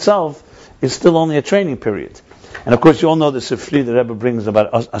chinuch itself is still only a training period. And of course, you all know the Sifri the Rebbe brings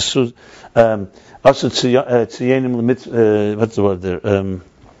about asut tziyanim. What's the word there?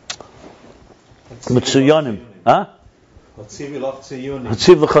 Mitzuyanim. Huh?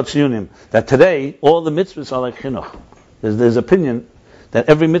 That today all the mitzvahs are like chinuch. There's opinion that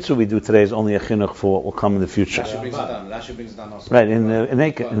every mitzvah we do today is only a chinuch for what will come in the future. Rashi brings it down also. Right, in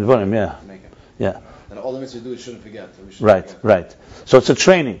Vorim, yeah. And all the mitzvahs we do, we shouldn't forget. Right. So it's a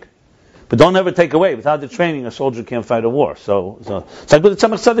training. But don't ever take away. Without the training, a soldier can't fight a war. So it's like what the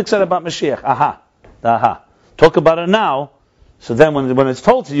Tzemach Tzedek said about Mashiach. Aha. Talk about it now, so then when it's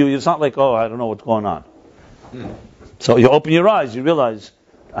told to you, it's not like, I don't know what's going on. So you open your eyes, you realize,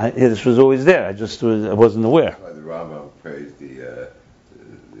 this was always there. I wasn't aware. That's why the Rambam praised the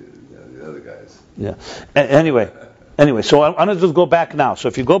other guys. Yeah. Anyway, so I'm going to just go back now. So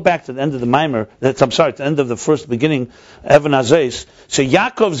if you go back to the end of the Maimer, to the end of the first beginning, Evan Azais, so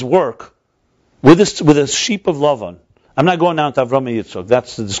Yaakov's work with a sheep of Lavan. I'm not going down to Avram and Yitzchak.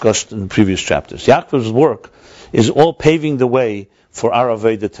 That's the discussion in the previous chapters. Yaakov's work is all paving the way for our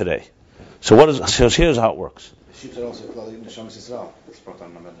Aveda today. So here's how it works. Sheep said also Neshamas Yisrael. It's brought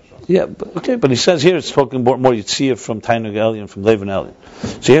on Neshama. Yeah, but he says here it's spoken more you'd see it from Tainug Elyon, from Levin Elyon.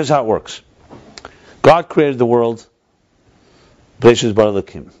 So here's how it works. God created the world, Bereshis bara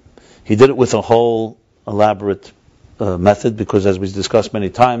Elokim. He did it with a whole elaborate method, because as we discussed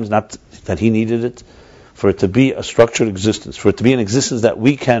many times, not that he needed it, for it to be a structured existence, for it to be an existence that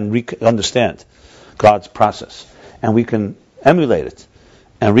we can understand God's process, and we can emulate it,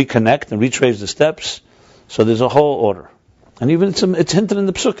 and reconnect and retrace the steps. So there's a whole order. And even it's hinted in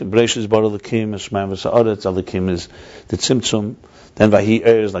the Psukim. Bereshis bara Elokim, Shemaim v'sa'aretz, Elokim is the Tzimtzum, then Vahi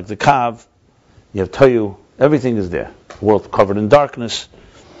is like the Kav, you have Toyu, everything is there. The world covered in darkness.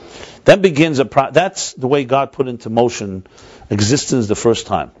 Then begins that's the way God put into motion existence the first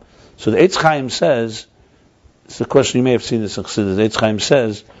time. So the Eitz Chaim says, it's a question, you may have seen this in Chassidus, the Eitz Chaim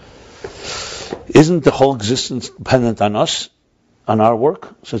says, isn't the whole existence dependent on us, on our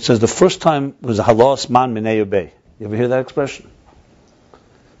work? So it says the first time was halos man minei obey. You ever hear that expression?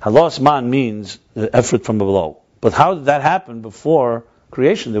 Halos man means the effort from below. But how did that happen before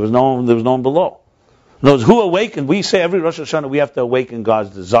creation? There was no one below. Knows who awakened. We say every Rosh Hashanah we have to awaken God's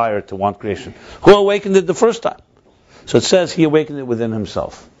desire to want creation. Who awakened it the first time? So it says he awakened it within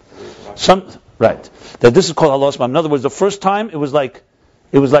himself. Right. That this is called halos man. In other words, the first time it was like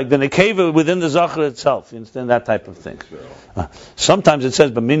the nekeva within the zachar itself. You understand that type of thing. Sometimes it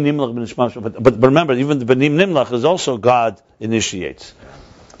says, but remember, even the benim nimlach is also God initiates.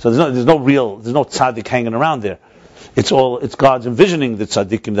 So there's no tzaddik hanging around there. It's God's envisioning the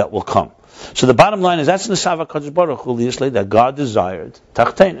tzaddikim that will come. So the bottom line is that's Nesav HaKadosh Baruch Hu that God desired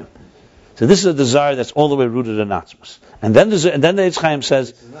Tachtenim. So this is a desire that's all the way rooted in Atzmus. And then the Eitz Chaim says,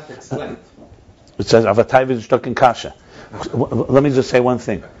 it says Avatay v'Shtok in Kasha. Let me just say one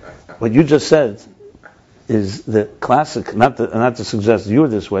thing. What you just said is the classic, not to suggest you're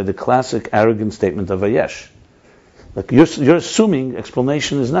this way, the classic arrogant statement of Vayesh. Like you're assuming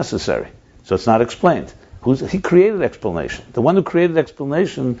explanation is necessary, so it's not explained. He created explanation. The one who created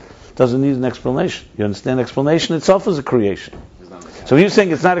explanation doesn't need an explanation. You understand? Explanation itself is a creation. So you're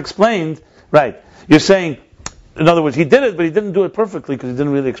saying it's not explained, right? You're saying, in other words, he did it, but he didn't do it perfectly because he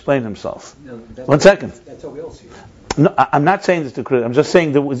didn't really explain himself. No, 1 second. That's how we all see it. No, I'm not saying this to criticism. I'm just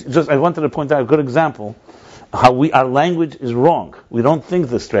saying I wanted to point out a good example how our language is wrong. We don't think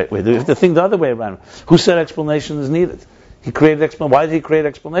the straight way. We have to think the other way around. Who said explanation is needed? He created explanation. Why did he create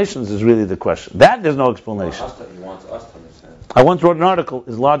explanations is really the question. That there's no explanation. He wants us to understand. I once wrote an article,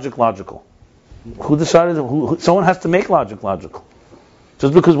 is logic logical? Who decided, someone has to make logic logical.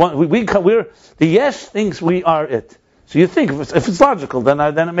 Just because we're the yes thinks we are it. So you think, if it's logical, then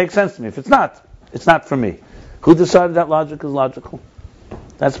it makes sense to me. If it's not for me. Who decided that logic is logical?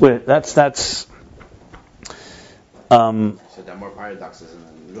 That's. So there are more paradoxes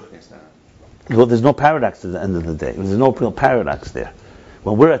in the Ruchnis now. Well, there's no paradox at the end of the day. There's no real paradox there.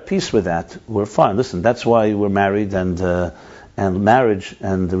 When we're at peace with that, we're fine. Listen, that's why we're married, and marriage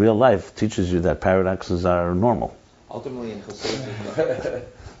and the real life teaches you that paradoxes are normal. Ultimately, in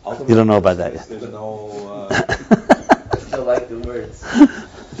Chassidus, you don't know about that yet. There's no. I still like the words.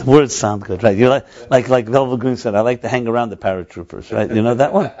 The words sound good, right? You like Velvet Green said, I like to hang around the paratroopers, right? You know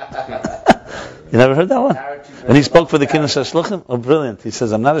that one? You never heard that one? And he spoke for the Kinnis HaShluchim? Oh, brilliant. He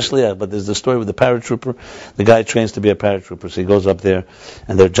says, I'm not a shliach, but there's the story with the paratrooper. The guy trains to be a paratrooper, so he goes up there,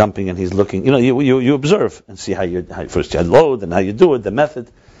 and they're jumping, and he's looking. You know, you observe and see how first you load, and how you do it, the method.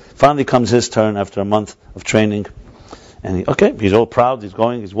 Finally comes his turn after a month of training, and he's all proud, he's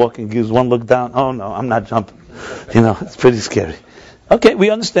going, he's walking, gives one look down, oh no, I'm not jumping. You know, it's pretty scary. Okay, we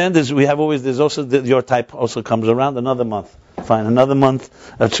understand this. There's also, your type also comes around another month. Fine, another month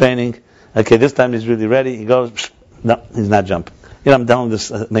of training. Okay, this time he's really ready. He goes, no, he's not jumping. You know, I'm done with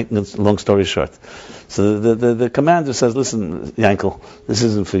this, making this long story short. So the commander says, listen, Yankel, this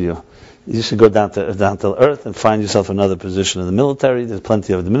isn't for you. You should go down to earth and find yourself another position in the military. There's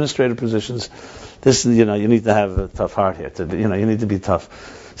plenty of administrative positions. This, you need to have a tough heart here. You need to be tough.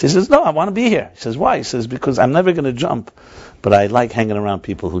 So he says, no, I want to be here. He says, why? He says, because I'm never going to jump, but I like hanging around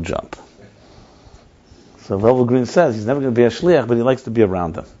people who jump. So Velvet Green says he's never going to be a shliach, but he likes to be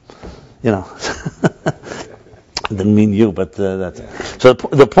around them. Didn't mean you, but that's. So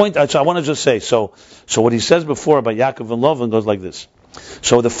the point. I want to just say. So what he says before about Yaakov and Lavan goes like this.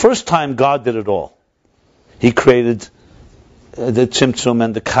 So the first time God did it all, He created the Tzimtzum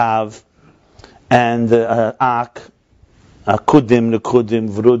and the Kav and the Ak, Akudim, Nekudim,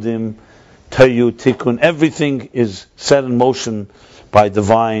 Vrudim, Tayu, Tikkun. Everything is set in motion by the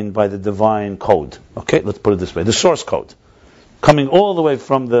divine code. Okay, let's put it this way: the source code, coming all the way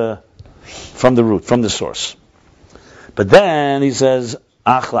from the root, from the source. But then he says,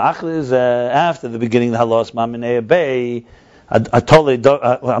 Achla. Achla is after the beginning of the halos maminei bay. A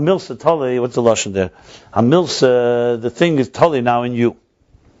milsa tole. What's the lashon there? A milsa. The thing is tole now in you.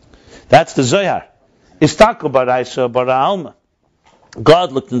 That's the Zohar. Istaku baraisa bara alma.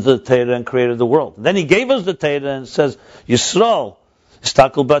 God looked into the Torah and created the world. Then He gave us the Torah and says, Yisrael,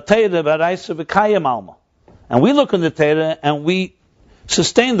 istaku b'Torah baraisa v'kayim alma. And we look in the Torah and we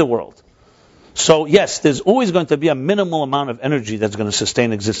sustain the world. So yes, there's always going to be a minimal amount of energy that's going to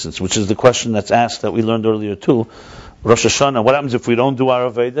sustain existence, which is the question that's asked that we learned earlier too. Rosh Hashanah, what happens if we don't do our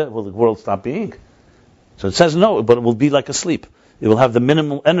Aveda? Will the world stop being? So it says no, but it will be like a sleep. It will have the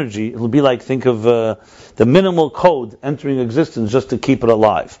minimal energy. It will be like, think of the minimal code entering existence just to keep it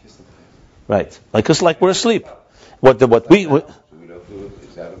alive. Right. Like we're asleep. So we don't do it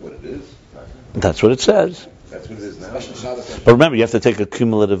exactly what it is. That's what it says. That's what it is now. But remember, you have to take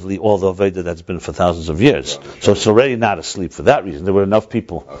accumulatively all the Aveda that's been for thousands of years. So it's already not asleep for that reason. There were enough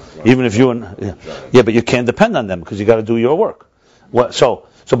people. Even if you... Yeah, but you can't depend on them because you got to do your work. So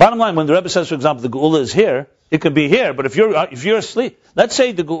bottom line, when the Rebbe says, for example, the Geula is here, it could be here, but if you're asleep, let's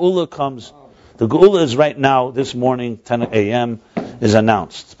say the Geula comes, the Geula is right now, this morning, 10 a.m., is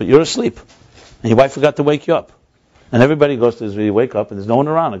announced, but you're asleep, and your wife forgot to wake you up. And everybody goes to this, you wake up, and there's no one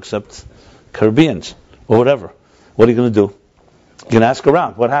around except Caribbeans, or whatever. What are you going to do? You're going to ask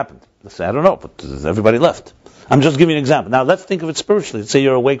around, what happened? Let's say, I don't know, but everybody left. I'm just giving you an example. Now let's think of it spiritually. Let's say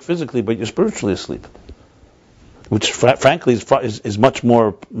you're awake physically, but you're spiritually asleep. Which, frankly, is much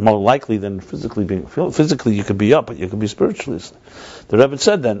more likely than physically being. Physically, you could be up, but you could be spiritually asleep. The Rebbe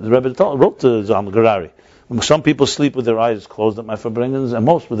said then. The Rebbe wrote to Zalman Garari. Some people sleep with their eyes closed at my Farbrengens, and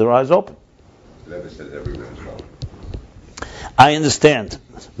most with their eyone open. The Rebbe said everywhere as well. I understand.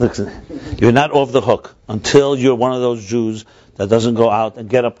 Listen, you're not off the hook until you're one of those Jews that doesn't go out and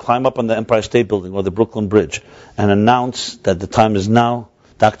climb up on the Empire State Building or the Brooklyn Bridge and announce that the time is now.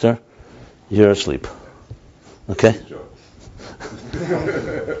 Doctor, you're asleep. Okay.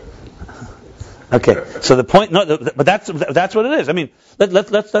 Okay. So the point, but that's what it is. I mean,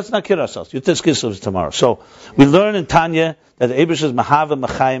 let's not kid ourselves. You test yourselves tomorrow. So we learn in Tanya that the Eibush is Mahava,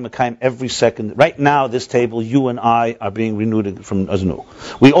 Machayim every second. Right now, this table, you and I are being renewed from Aznu.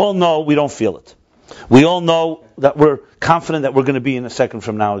 We all know we don't feel it. We all know that we're confident that we're going to be in a second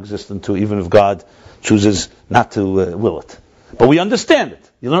from now existent too, even if God chooses not to will it. But we understand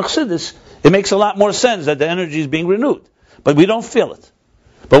it. You learn Chassidus. It makes a lot more sense that the energy is being renewed. But we don't feel it.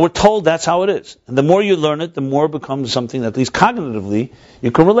 But we're told that's how it is. And the more you learn it, the more it becomes something that at least cognitively you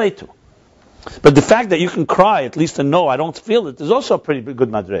can relate to. But the fact that you can cry, at least to know I don't feel it, is also a pretty good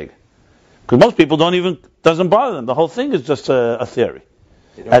madreg. Because most people doesn't bother them. The whole thing is just a theory.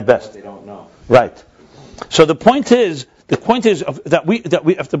 At best. They don't know. Right. So the point is that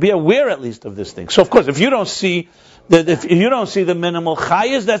we have to be aware at least of this thing. So of course, if you don't see the minimal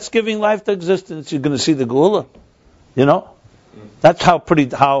chayas that's giving life to existence, you're going to see the geula. You know, that's how.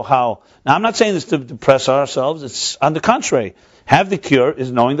 Now I'm not saying this to depress ourselves. It's on the contrary. Have the cure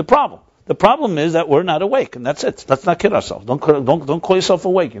is knowing the problem. The problem is that we're not awake, and that's it. Let's not kid ourselves. Don't call yourself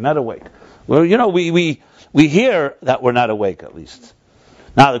awake. You're not awake. We hear that we're not awake at least.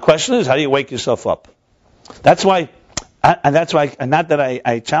 Now the question is, how do you wake yourself up? That's why. And that's why, and not that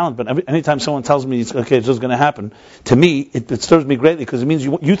I challenge, but anytime someone tells me, it's just going to happen, to me, it disturbs me greatly, because it means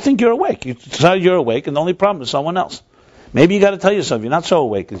you think you're awake. You decide you're awake, and the only problem is someone else. Maybe you got to tell yourself, you're not so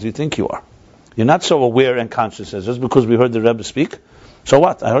awake as you think you are. You're not so aware and conscious as just because we heard the Rebbe speak. So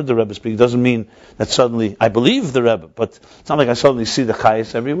what? I heard the Rebbe speak. It doesn't mean that suddenly I believe the Rebbe, but it's not like I suddenly see the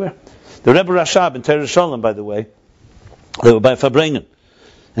chayes everywhere. The Rebbe Rashab in Teres Sholem, by the way, they were by Farbrengen,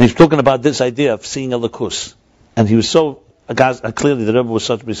 and he's talking about this idea of seeing a lakus. And he was so, clearly the Rebbe was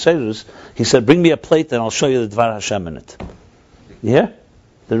such besedrus, he said, bring me a plate and I'll show you the Dvar Hashem in it. Yeah?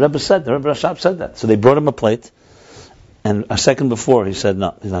 The Rebbe Rashab said that. So they brought him a plate, and a second before he said,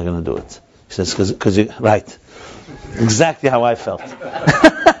 no, he's not going to do it. He says, because right. Exactly how I felt.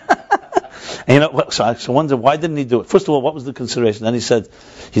 And so I wonder, why didn't he do it? First of all, what was the consideration? Then he said,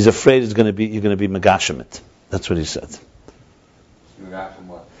 he's afraid you're going to be megashemit. That's what he said. Megashemit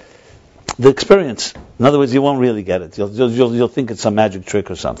what? The experience. In other words, you won't really get it. You'll think it's some magic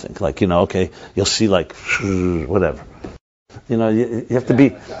trick or something. Like, okay, you'll see like, whatever. You have to be,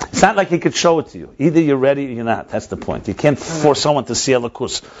 it's not like he could show it to you. Either you're ready or you're not. That's the point. You can't force someone to see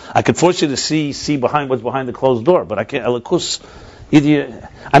Elikus. I could force you to see behind what's behind the closed door, but I can't, Elikus,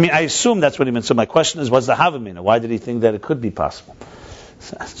 I assume that's what he meant. So my question is, what's the Havamina? Why did he think that it could be possible?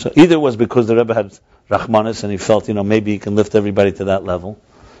 So either it was because the Rebbe had Rachmanis and he felt, maybe he can lift everybody to that level.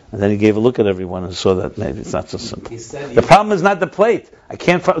 And then he gave a look at everyone and saw that maybe it's not so simple. The problem is not the plate. I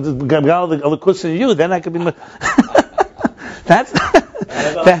can't get all the Elikus in you, then I could be...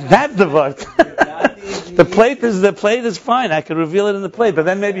 That's the part. The plate is fine. I could reveal it in the plate, but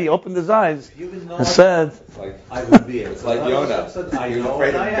then maybe he opened his eyes and said, I would be able. It's like Yonah. He was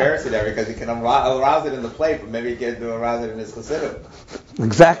afraid of embarrassing it because he can arouse it in the plate, but maybe he can't arouse it in his chassidim.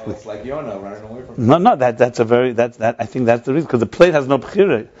 exactly. So it's like Yonah running away from it. No, that's a very, that I think that's the reason, because the plate has no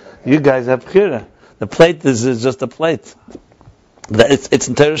bchira. You guys have bchira. The plate is just a plate. It's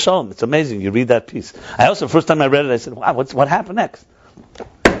in Torah Shalom. It's amazing. You read that piece. I also, first time I read it, I said, wow, what happened next?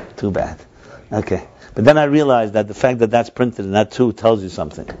 Too bad. Okay. But then I realized that the fact that that's printed and that too tells you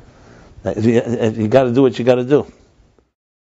something. That you got to do what you got to do.